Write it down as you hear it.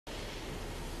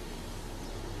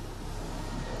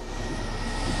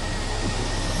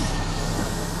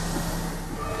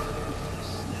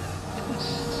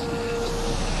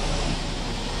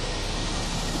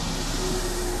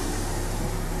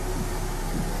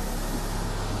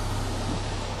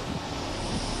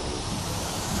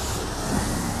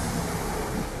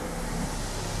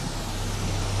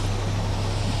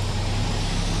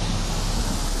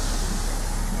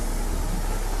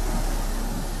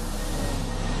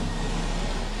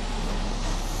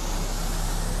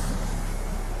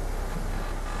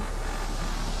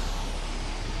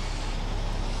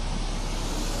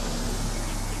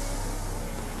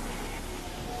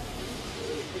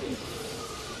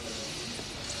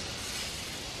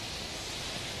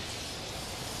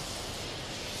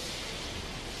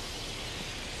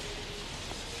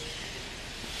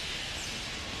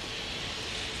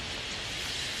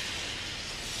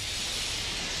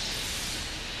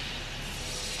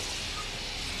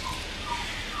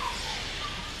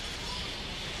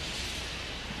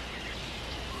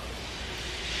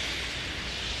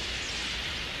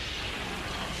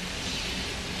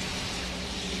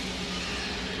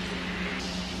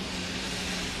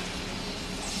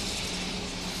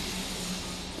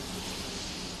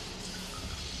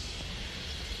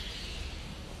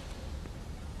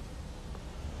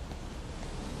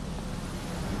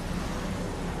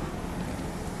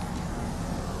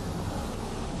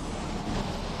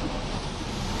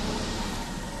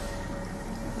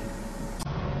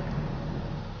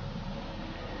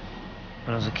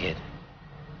When I was a kid,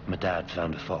 my dad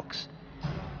found a fox.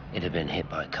 It had been hit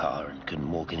by a car and couldn't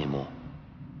walk anymore.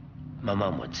 My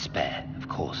mum went spare, of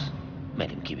course, made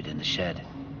him keep it in the shed.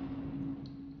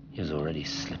 He was already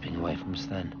slipping away from us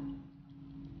then.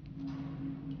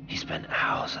 He spent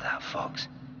hours with that fox,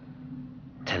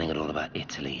 telling it all about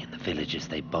Italy and the villages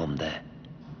they bombed there.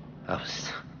 I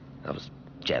was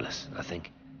jealous, I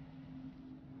think.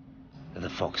 That the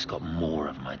fox got more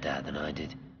of my dad than I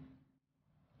did.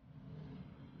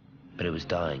 But it was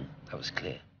dying, that was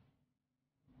clear.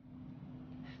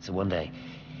 So one day,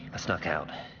 I snuck out,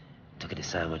 took it a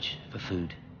sandwich for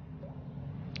food.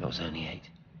 I was only 8.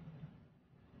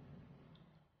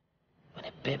 When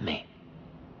it bit me,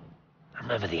 I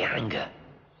remember the anger,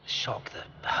 the shock,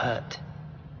 the hurt.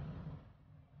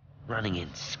 Running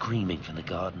in, screaming from the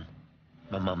garden.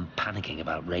 My mum panicking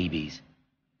about rabies.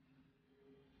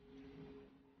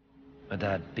 My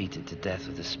dad beat it to death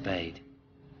with a spade.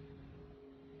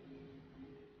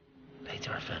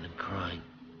 Later I found him crying.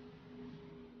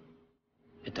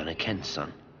 I'd done it, Ken,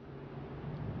 son.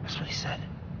 That's what he said.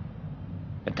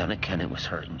 I'd done it, Ken, it was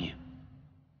hurting you.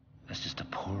 That's just a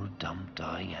poor, dumb,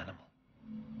 dying animal.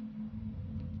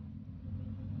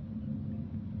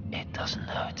 It doesn't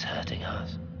know it's hurting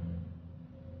us.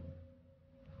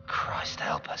 Christ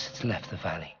help us, it's left the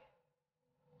valley.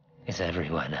 It's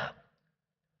everywhere now.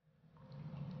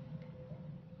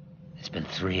 It's been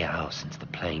 3 hours since the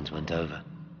planes went over.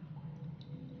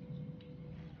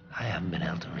 I haven't been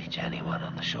able to reach anyone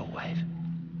on the shortwave.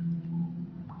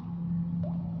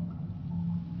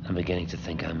 I'm beginning to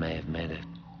think I may have made a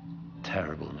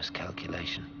terrible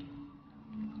miscalculation.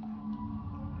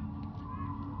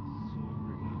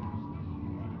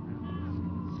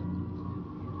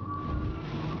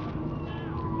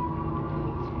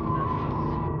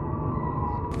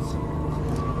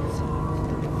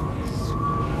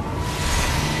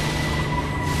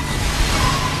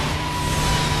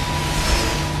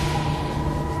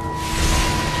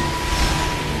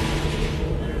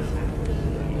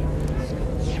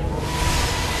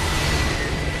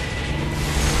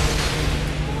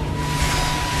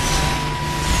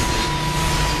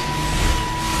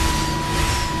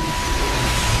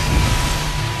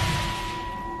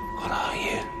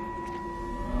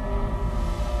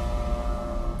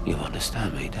 You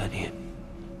understand me, don't you?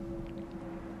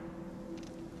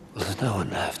 Well, there's no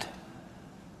one left.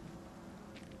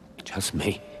 Just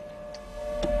me.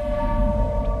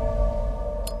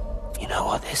 You know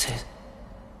what this is?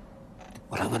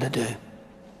 What I'm gonna do?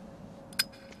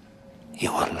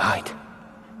 You want light?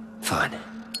 Fine.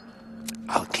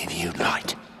 I'll give you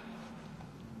light.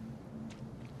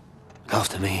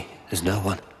 After me, there's no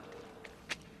one.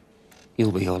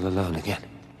 You'll be all alone again.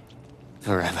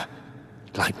 Forever.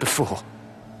 Like before.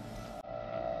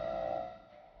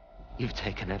 You've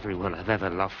taken everyone I've ever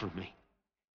loved from me.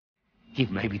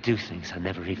 You've made me do things I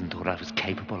never even thought I was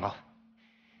capable of.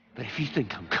 But if you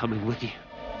think I'm coming with you...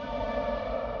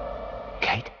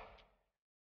 Kate?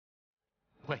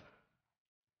 Wait.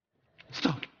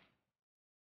 Stop.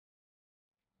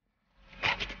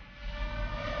 Kate.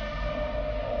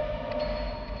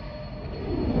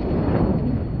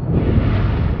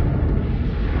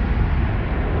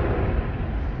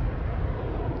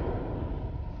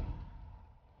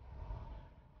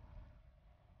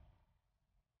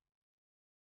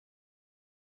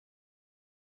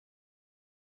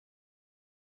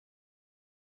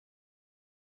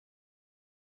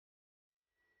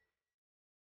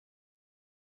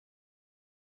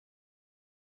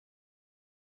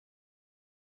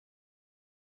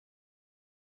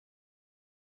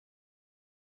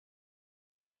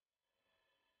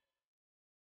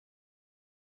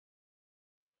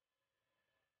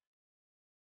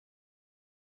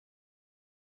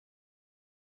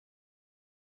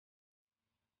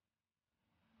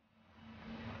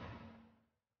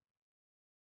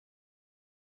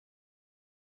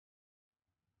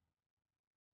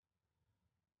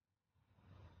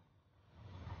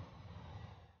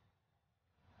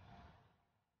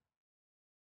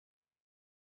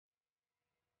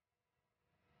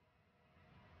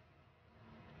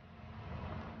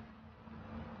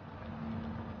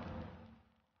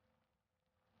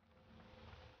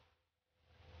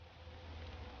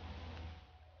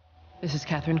 This is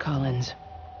Catherine Collins.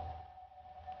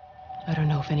 I don't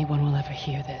know if anyone will ever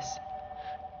hear this.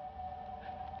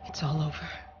 It's all over.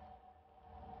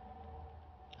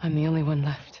 I'm the only one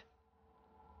left.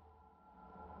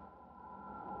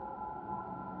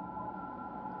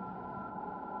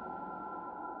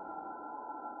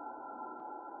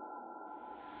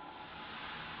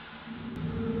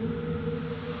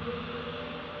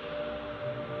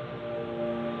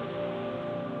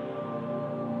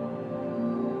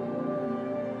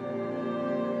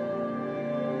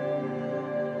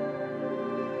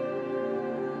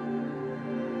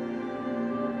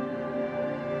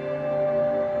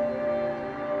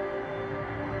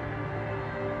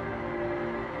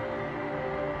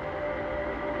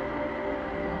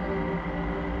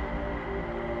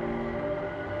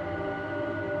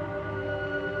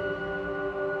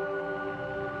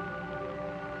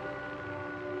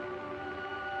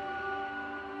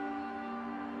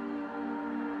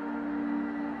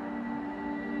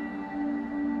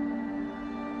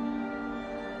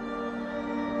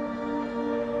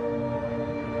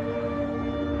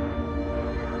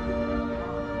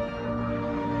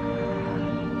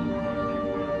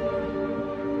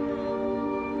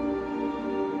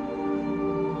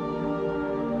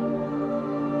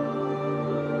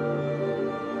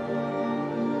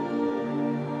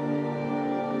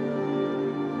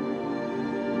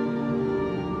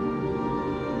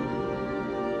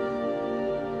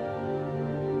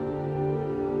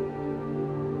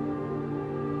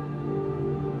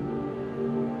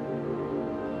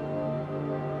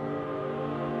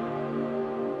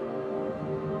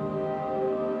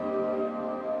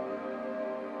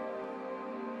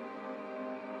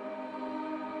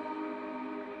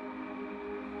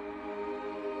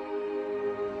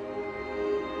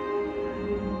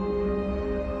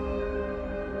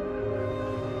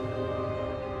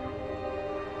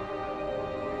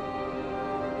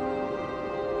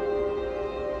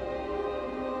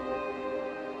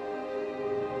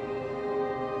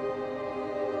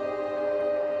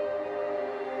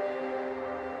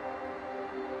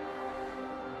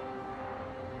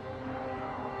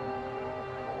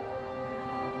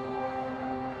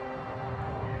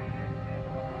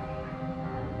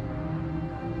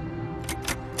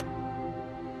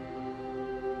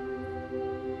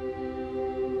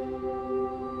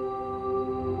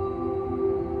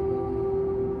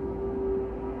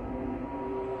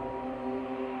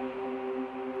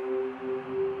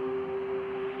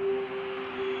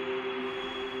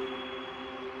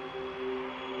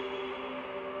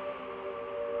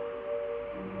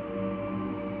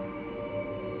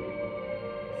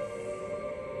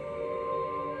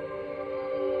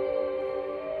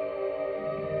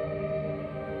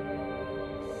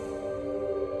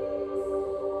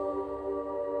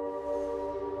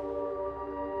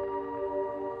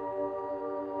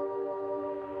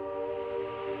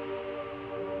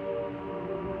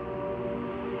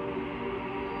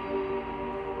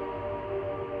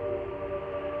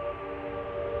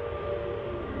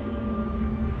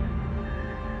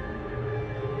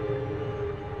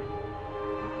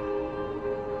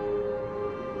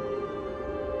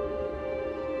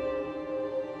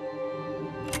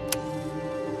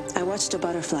 I watched a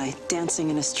butterfly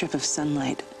dancing in a strip of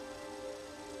sunlight.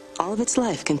 All of its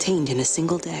life contained in a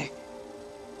single day.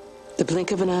 The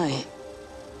blink of an eye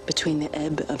between the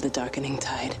ebb of the darkening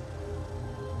tide.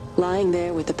 Lying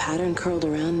there with the pattern curled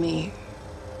around me,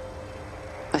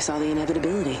 I saw the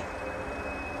inevitability.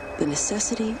 The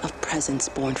necessity of presence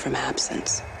born from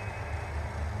absence.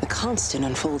 The constant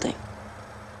unfolding.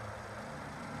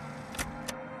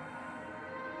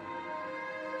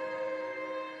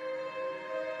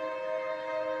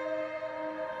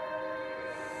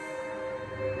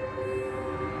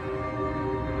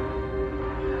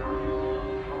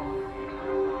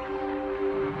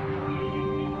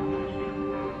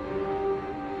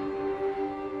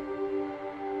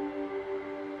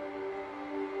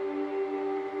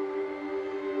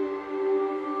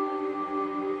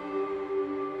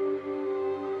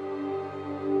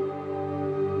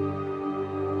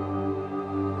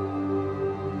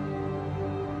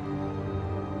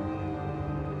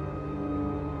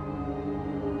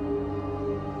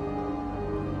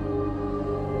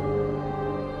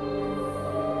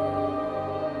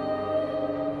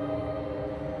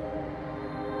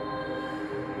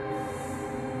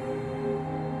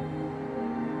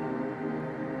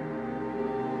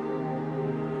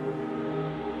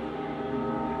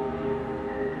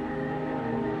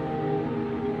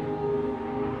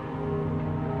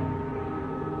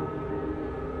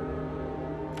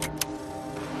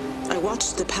 I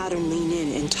watched the pattern lean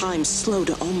in and time slow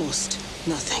to almost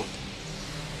nothing.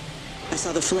 I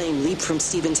saw the flame leap from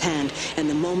Stephen's hand and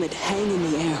the moment hang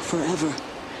in the air forever.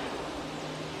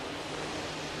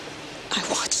 I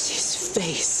watched his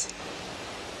face,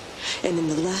 and in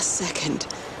the last second,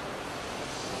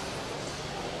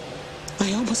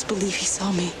 I almost believe he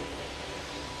saw me.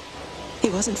 He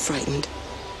wasn't frightened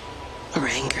or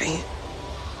angry.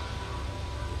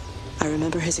 I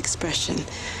remember his expression,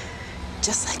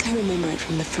 just like I remember it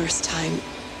from the first time,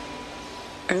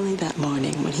 early that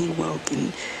morning when he woke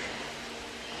and,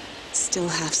 still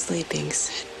half sleeping,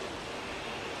 said,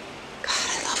 "God,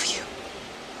 I love you."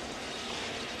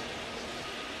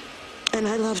 And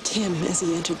I loved him as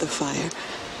he entered the fire,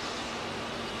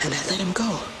 and I let him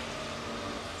go,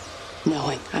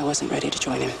 knowing I wasn't ready to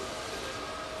join him.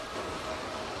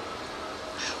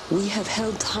 We have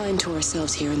held time to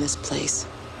ourselves here in this place.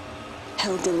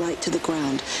 Held the light to the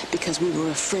ground because we were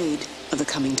afraid of the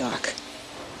coming dark.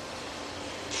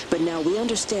 But now we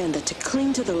understand that to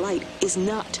cling to the light is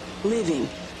not living.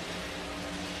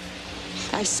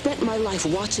 I've spent my life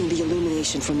watching the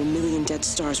illumination from a million dead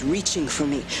stars reaching for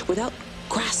me without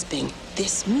grasping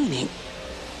this meaning.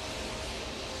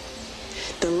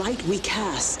 The light we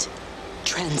cast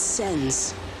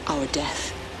transcends our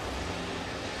death.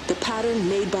 The pattern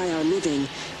made by our living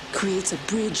creates a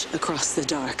bridge across the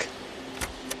dark.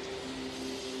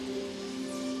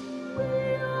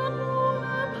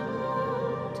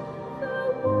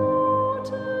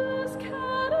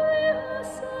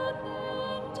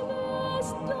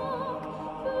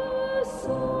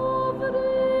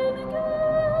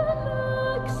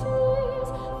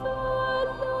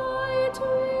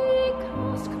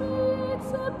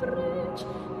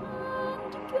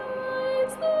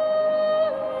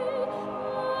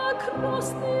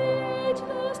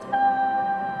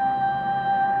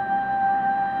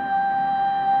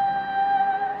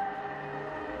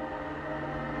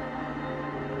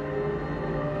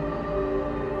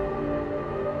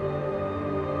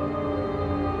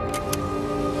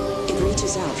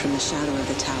 Reaches out from the shadow of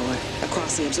the tower,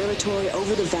 across the observatory,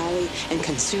 over the valley, and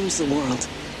consumes the world.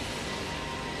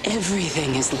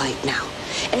 Everything is light now.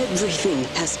 Everything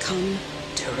has come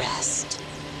to rest.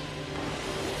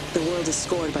 The world is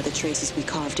scored by the traces we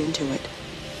carved into it.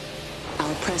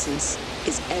 Our presence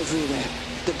is everywhere,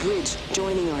 the bridge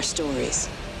joining our stories.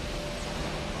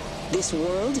 This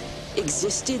world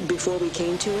existed before we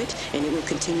came to it, and it will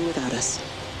continue without us.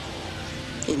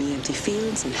 In the empty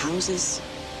fields and houses,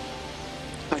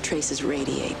 our traces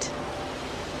radiate,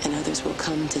 and others will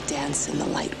come to dance in the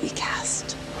light we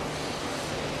cast.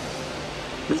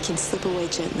 We can slip away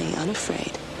gently,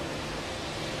 unafraid,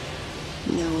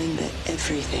 knowing that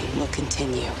everything will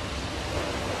continue.